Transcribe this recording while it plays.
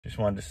Just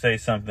wanted to say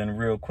something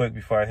real quick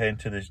before I head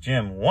into this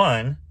gym.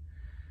 One,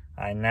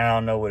 I now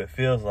know what it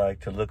feels like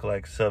to look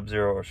like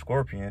Sub-Zero or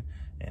Scorpion,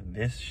 and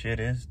this shit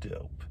is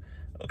dope.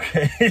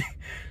 Okay?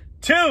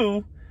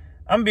 Two,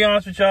 I'm gonna be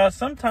honest with y'all,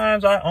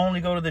 sometimes I only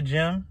go to the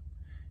gym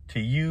to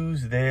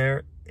use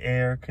their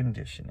air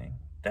conditioning.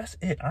 That's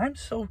it. I'm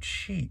so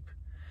cheap.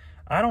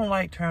 I don't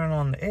like turning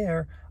on the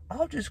air.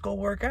 I'll just go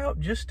work out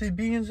just to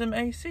be in some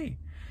AC.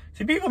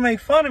 See, people make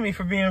fun of me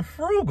for being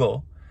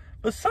frugal,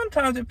 but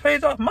sometimes it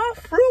pays off. My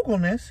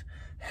frugalness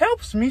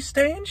helps me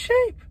stay in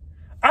shape.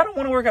 I don't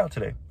want to work out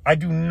today. I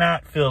do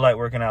not feel like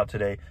working out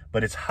today,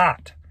 but it's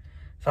hot.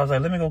 So I was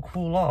like, let me go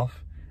cool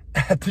off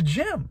at the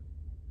gym.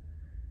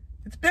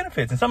 It's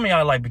benefits. And some of y'all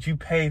are like, but you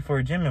pay for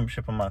a gym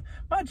membership a month.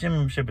 My gym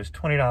membership is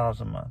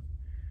 $20 a month.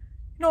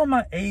 You know what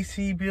my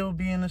AC bill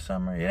be in the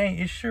summer?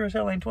 It sure as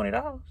hell ain't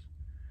 $20.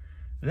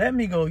 Let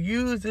me go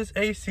use this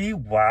AC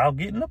while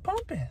getting the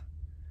pump in.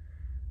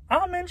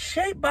 I'm in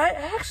shape by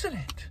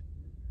accident.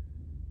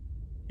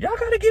 Y'all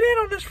got to get in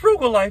on this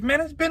frugal life, man.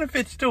 There's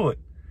benefits to it.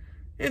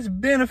 It's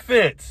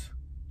benefits.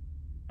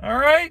 All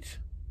right?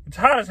 It's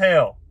hot as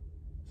hell.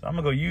 So I'm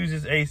going to go use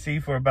this AC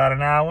for about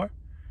an hour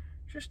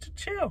just to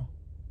chill.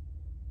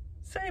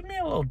 Save me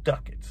a little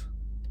ducats.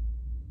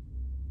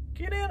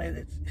 Get in it.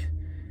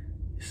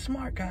 It's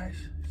smart,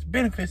 guys. It's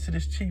benefits to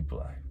this cheap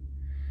life.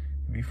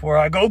 Before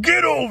I go,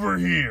 get over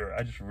here.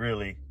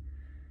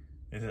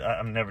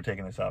 I'm never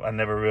taking this off. I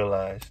never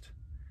realized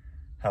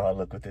how I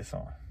look with this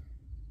on.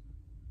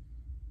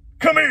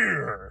 Come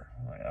here.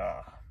 I'm like,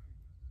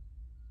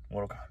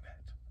 Mortal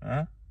Kombat.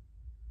 Huh?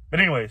 But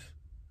anyways,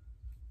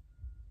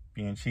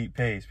 being cheap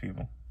pays,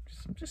 people.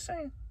 I'm just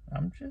saying.